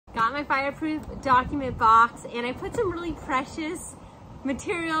got my Fireproof document box and I put some really precious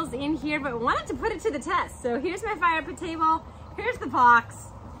materials in here, but wanted to put it to the test. So here's my Fireproof table, here's the box.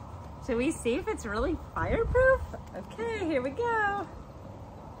 Should we see if it's really fireproof? Okay, here we go.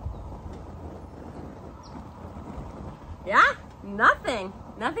 Yeah, nothing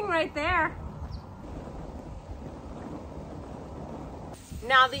right there.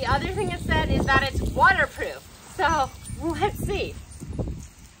 Now the other thing it said is that it's waterproof. So let's see.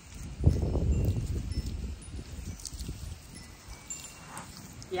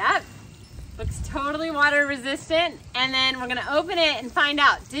 Yep, looks totally water resistant. And then we're gonna open it and find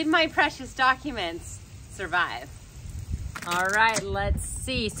out, did my precious documents survive? All right, let's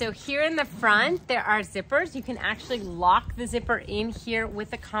see. So here in the front, there are zippers. You can actually lock the zipper in here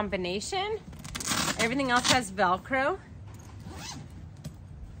with a combination. Everything else has Velcro.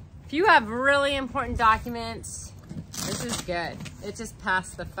 If you have really important documents, this is good. It just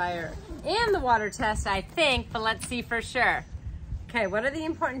passed the fire and the water test, I think, but let's see for sure. Okay, what are the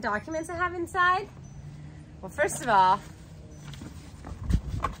important documents I have inside? Well, first of all,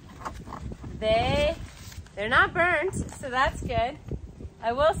 they're not burnt, so that's good.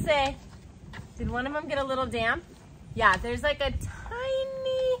 I will say, did one of them get a little damp? Yeah, there's like a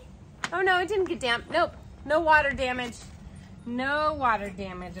tiny, oh no, it didn't get damp. Nope, no water damage. No water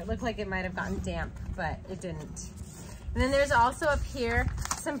damage. It looked like it might have gotten damp, but it didn't. And then there's also up here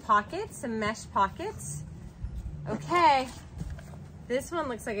some pockets, some mesh pockets. Okay, this one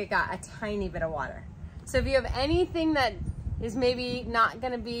looks like it got a tiny bit of water. So if you have anything that is maybe not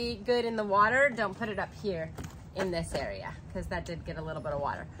gonna be good in the water, don't put it up here in this area, because that did get a little bit of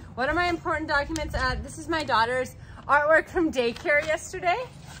water. What are my important documents? This is my daughter's artwork from daycare yesterday.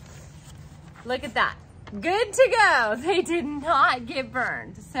 Look at that. Good to go. They did not get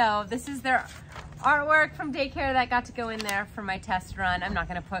burned. So this is their artwork from daycare that got to go in there for my test run. I'm not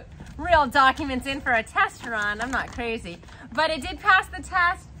gonna put real documents in for a test run. I'm not crazy. But it did pass the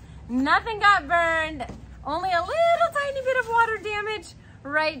test. Nothing got burned. Only a little tiny bit of water damage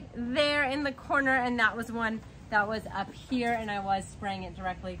right there in the corner. And that was one that was up here, and I was spraying it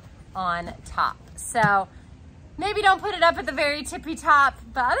directly on top. So maybe don't put it up at the very tippy top,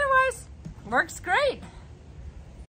 but otherwise works great.